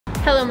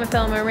Hello my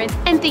fellow mermaids,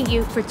 and thank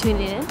you for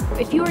tuning in.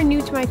 If you are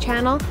new to my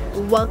channel,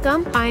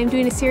 welcome. I am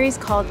doing a series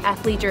called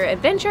Athleisure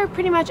Adventure.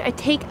 Pretty much I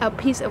take a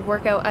piece of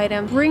workout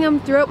item, bring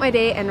them throughout my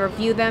day and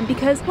review them,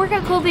 because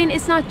workout clothing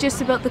is not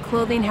just about the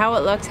clothing, how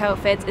it looks, how it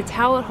fits, it's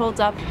how it holds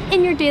up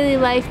in your daily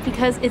life,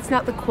 because it's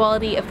not the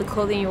quality of the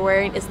clothing you're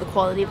wearing, it's the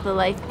quality of the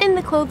life in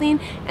the clothing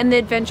and the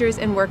adventures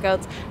and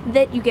workouts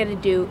that you get to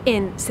do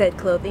in said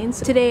clothing.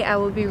 So today I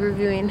will be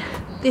reviewing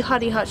the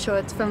Hottie Hot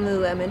shorts from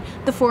Lululemon,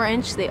 the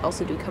 4-inch. They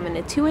also do come in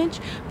a 2-inch,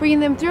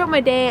 bringing them throughout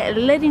my day,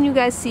 letting you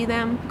guys see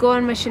them, go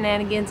on my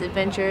shenanigans,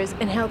 adventures,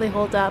 and how they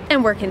hold up,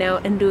 and working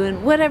out and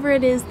doing whatever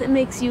it is that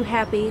makes you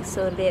happy.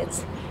 So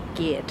let's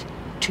get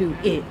to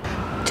it.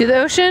 To the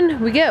ocean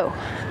we go.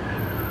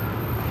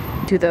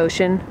 To the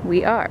ocean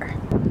we are.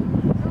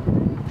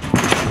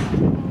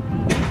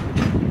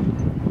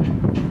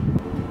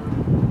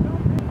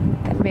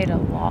 That made a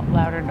lot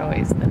louder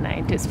noise than I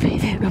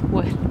anticipated it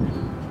would.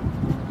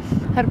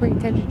 How to bring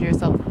attention to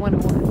yourself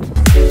 101.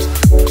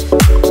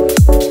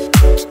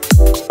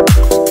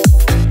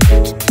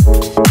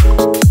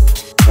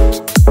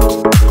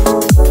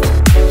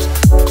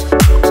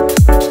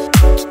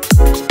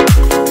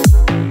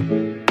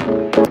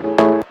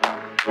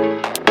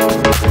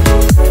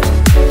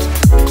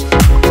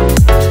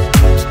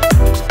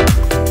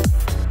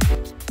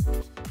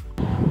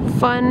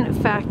 Fun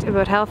fact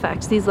about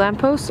Halifax, these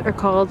lampposts are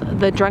called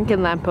the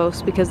drunken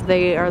lampposts because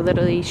they are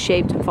literally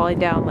shaped and falling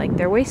down like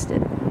they're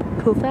wasted.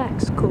 Cool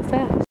facts, cool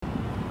facts.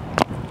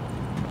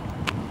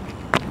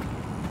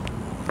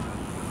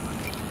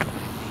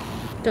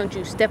 Don't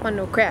you step on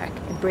no crack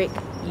and break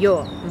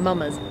your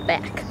mama's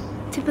back.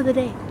 Tip of the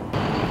day.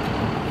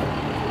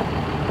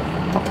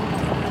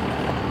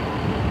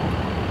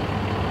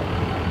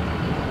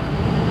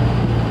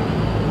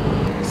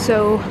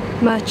 So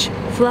much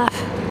fluff.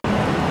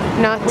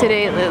 Not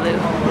today, Lulu.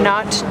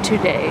 Not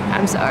today.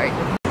 I'm sorry.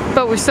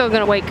 But we're still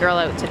gonna white girl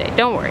out today.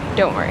 Don't worry,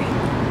 don't worry.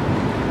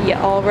 You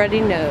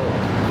already know.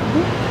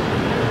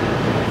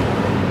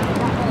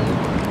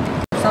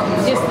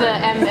 Just the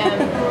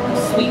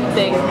sweet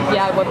thing.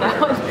 Yeah, I want that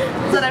one.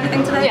 Is that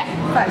everything today? Yeah.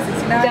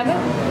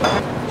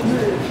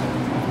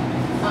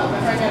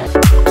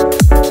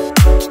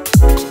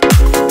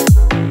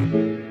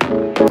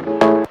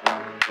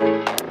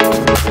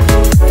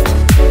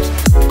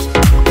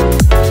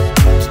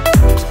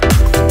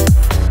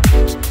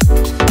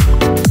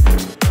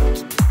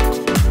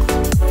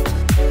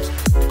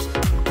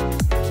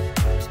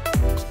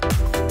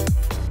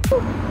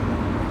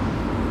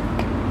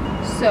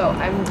 So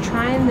I'm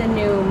trying the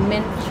new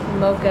mint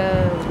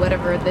mocha,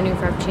 whatever, the new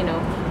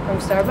frappuccino from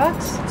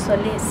Starbucks. So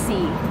let's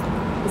see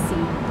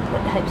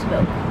what the hype's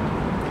about.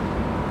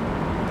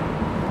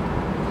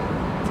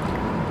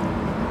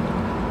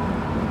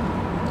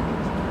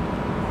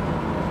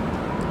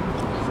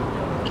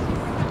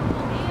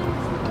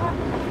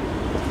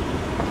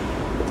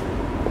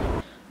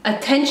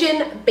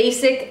 Attention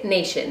basic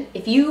nation,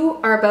 if you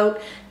are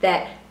about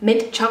that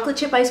mint chocolate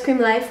chip ice cream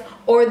life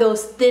or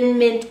those thin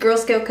mint Girl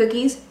Scout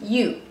cookies,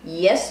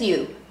 yes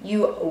you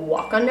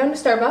walk on down to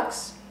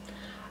Starbucks,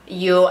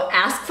 you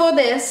ask for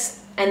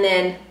this, and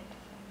then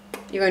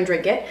you're gonna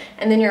drink it,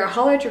 and then you're gonna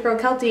holler at your girl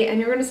Keltie and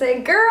you're gonna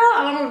say, girl,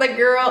 I don't know that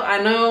girl, I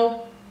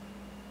know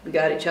we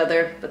got each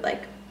other, but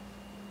like,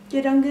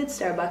 you done good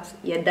Starbucks,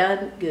 you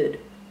done good.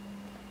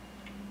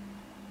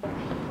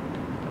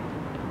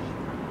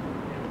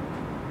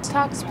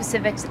 Talk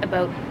specifics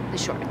about the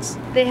shorts.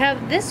 They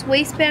have this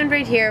waistband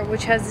right here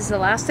which has these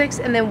elastics,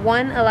 and then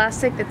one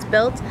elastic that's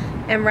built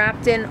and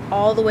wrapped in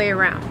all the way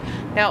around.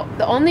 Now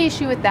the only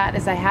issue with that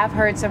is I have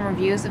heard some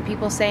reviews of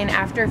people saying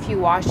after a few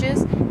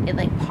washes it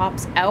like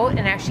pops out and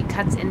actually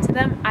cuts into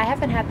them. I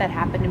haven't had that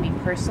happen to me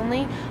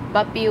personally,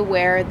 but be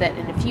aware that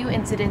in a few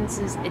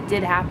incidences it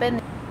did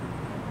happen.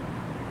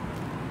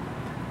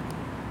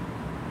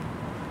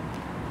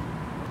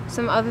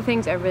 Some other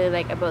things I really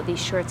like about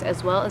these shorts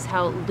as well is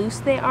how loose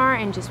they are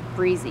and just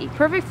breezy.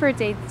 Perfect for a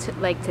day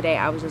like today.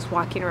 I was just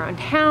walking around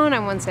town.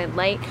 I'm one side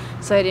light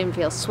so I didn't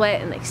feel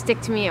sweat and like stick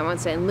to me. I'm one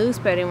side loose,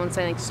 but I didn't want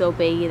to like so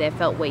baggy that I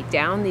felt weighed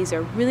down. These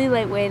are really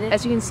lightweighted.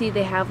 As you can see,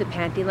 they have the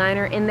panty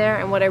liner in there,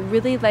 and what I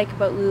really like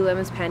about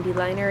Lululemon's panty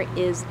liner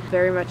is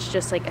very much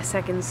just like a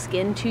second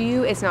skin to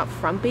you. It's not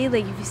frumpy.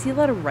 Like if you see a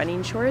lot of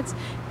running shorts, if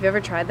you've ever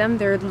tried them,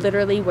 they're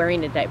literally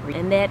wearing a diaper,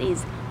 and that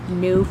is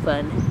no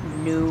fun.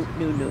 No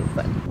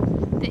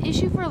fun. The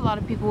issue for a lot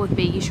of people with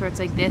baggy shorts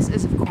like this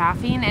is of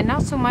chafing, and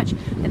not so much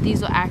that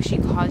these will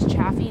actually cause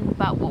chafing,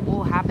 but what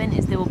will happen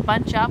is they will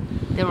bunch up,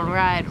 they will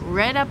ride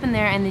right up in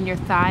there, and then your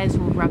thighs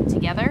will rub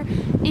together.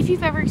 If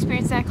you've ever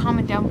experienced that,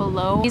 comment down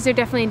below. These are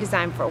definitely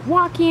designed for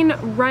walking,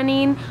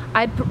 running.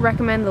 I'd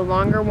recommend the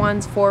longer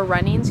ones for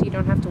running so you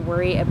don't have to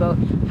worry about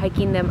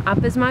hiking them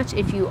up as much.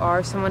 If you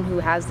are someone who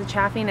has the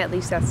chafing, at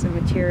least that's the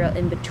material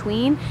in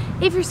between.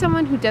 If you're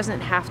someone who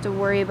doesn't have to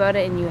worry about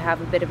it and you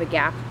have a bit of a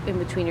gap in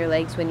between your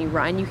legs when you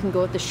run, you can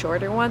go with the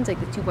shorter ones like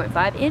the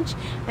 2.5 inch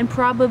and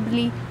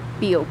probably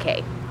be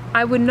okay.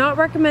 I would not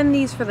recommend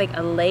these for like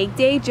a leg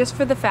day, just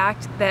for the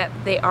fact that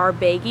they are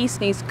baggy, so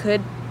these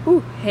could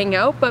hang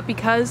out, but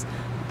because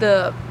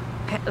the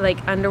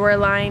like underwear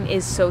line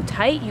is so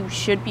tight, you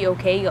should be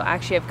okay. You'll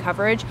actually have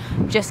coverage.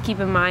 Just keep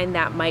in mind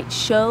that might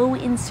show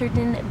in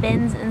certain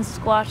bends and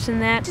squats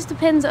and that. Just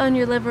depends on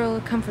your level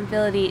of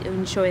comfortability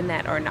in showing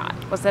that or not.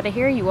 What's that I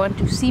hear? You want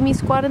to see me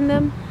squat in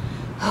them?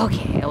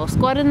 Okay, I will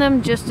squat in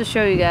them just to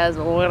show you guys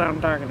what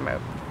I'm talking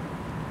about.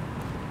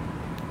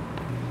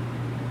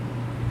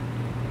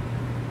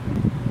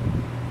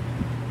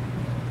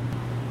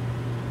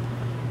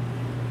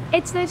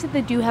 It's nice that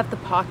they do have the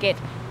pocket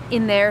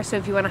in there, so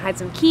if you want to hide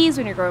some keys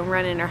when you're going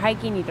running or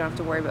hiking, you don't have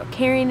to worry about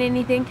carrying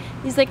anything.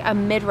 These like a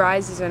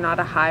mid-rise, these are not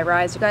a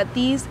high-rise. You got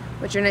these,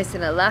 which are nice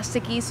and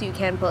elasticy, so you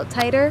can pull it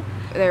tighter.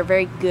 They're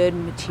very good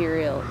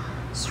material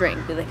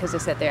strength, because I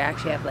said they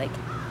actually have like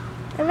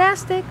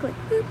elastic, like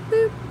boop,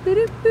 boop,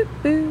 boop, boop,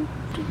 boop.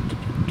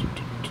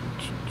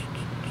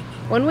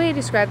 One way to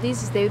describe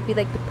these is they would be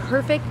like the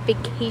perfect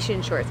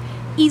vacation shorts.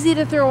 Easy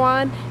to throw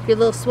on. If you're a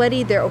little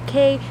sweaty, they're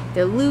okay.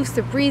 They're loose,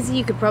 they're breezy.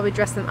 You could probably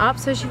dress them up.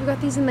 So if you've got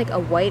these in like a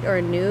white or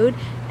a nude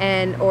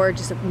or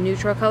just a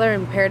neutral color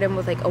and pair them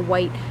with like a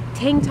white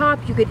tank top,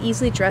 you could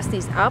easily dress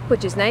these up,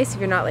 which is nice if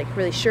you're not like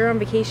really sure on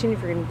vacation.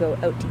 If you're gonna go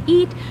out to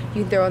eat,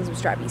 you can throw on some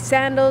strappy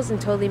sandals and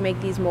totally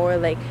make these more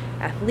like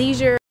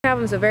athleisure. Have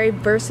them as a very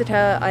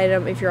versatile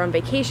item if you're on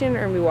vacation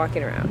or be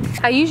walking around.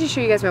 I usually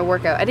show you guys my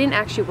workout. I didn't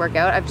actually work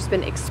out. I've just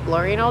been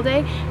exploring all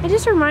day. And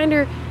just a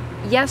reminder,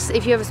 yes,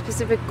 if you have a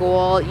specific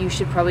goal, you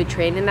should probably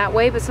train in that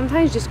way, but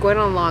sometimes just going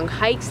on long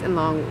hikes and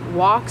long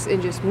walks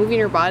and just moving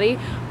your body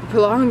for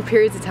prolonged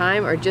periods of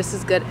time are just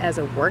as good as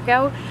a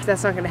workout.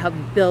 That's not going to help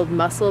you build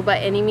muscle by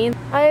any means.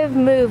 I have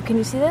moved, can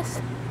you see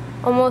this?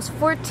 Almost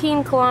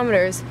 14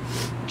 kilometers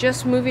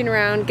just moving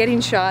around,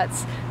 getting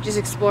shots, just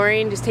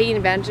exploring, just taking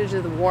advantage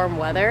of the warm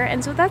weather.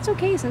 And so that's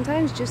okay.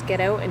 Sometimes just get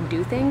out and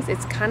do things.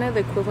 It's kind of the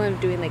equivalent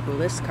of doing like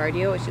list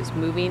cardio. It's just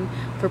moving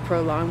for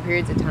prolonged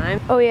periods of time.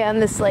 Oh yeah, and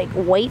this like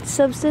white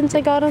substance I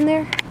got on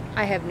there,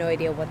 I have no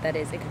idea what that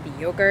is. It could be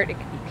yogurt, it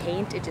could be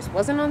paint. It just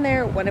wasn't on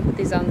there when I put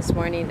these on this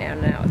morning,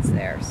 and now it's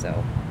there.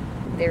 So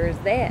there's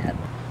that.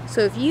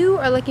 So if you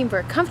are looking for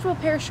a comfortable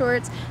pair of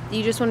shorts that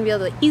you just want to be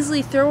able to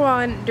easily throw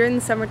on during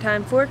the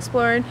summertime for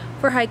exploring,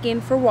 for hiking,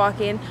 for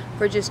walking,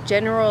 for just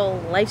general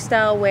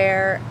lifestyle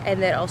wear,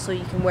 and that also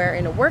you can wear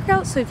in a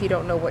workout, so if you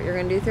don't know what you're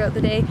going to do throughout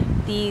the day,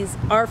 these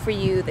are for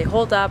you. They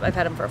hold up. I've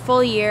had them for a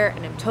full year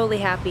and I'm totally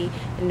happy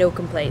and no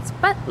complaints.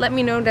 But let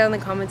me know down in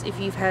the comments if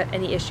you've had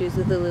any issues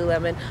with the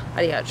Lululemon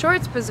body-out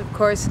shorts, because of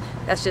course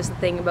that's just the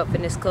thing about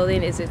fitness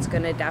clothing, is it's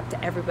going to adapt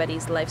to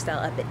everybody's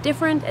lifestyle a bit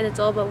different, and it's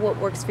all about what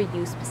works for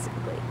you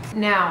specifically.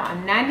 Now,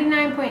 I'm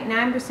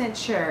 99.9%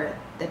 sure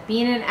that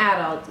being an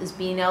adult is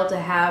being able to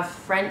have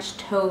French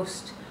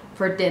toast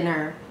for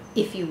dinner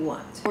if you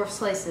want. 4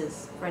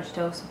 slices French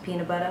toast with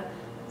peanut butter,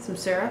 some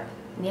syrup,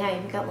 and yeah,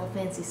 you've got little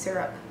fancy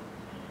syrup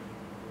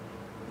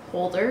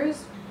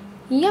holders.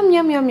 Yum,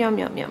 yum, yum, yum,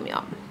 yum, yum,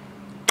 yum.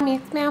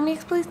 Mix, now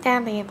mix, please,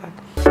 down the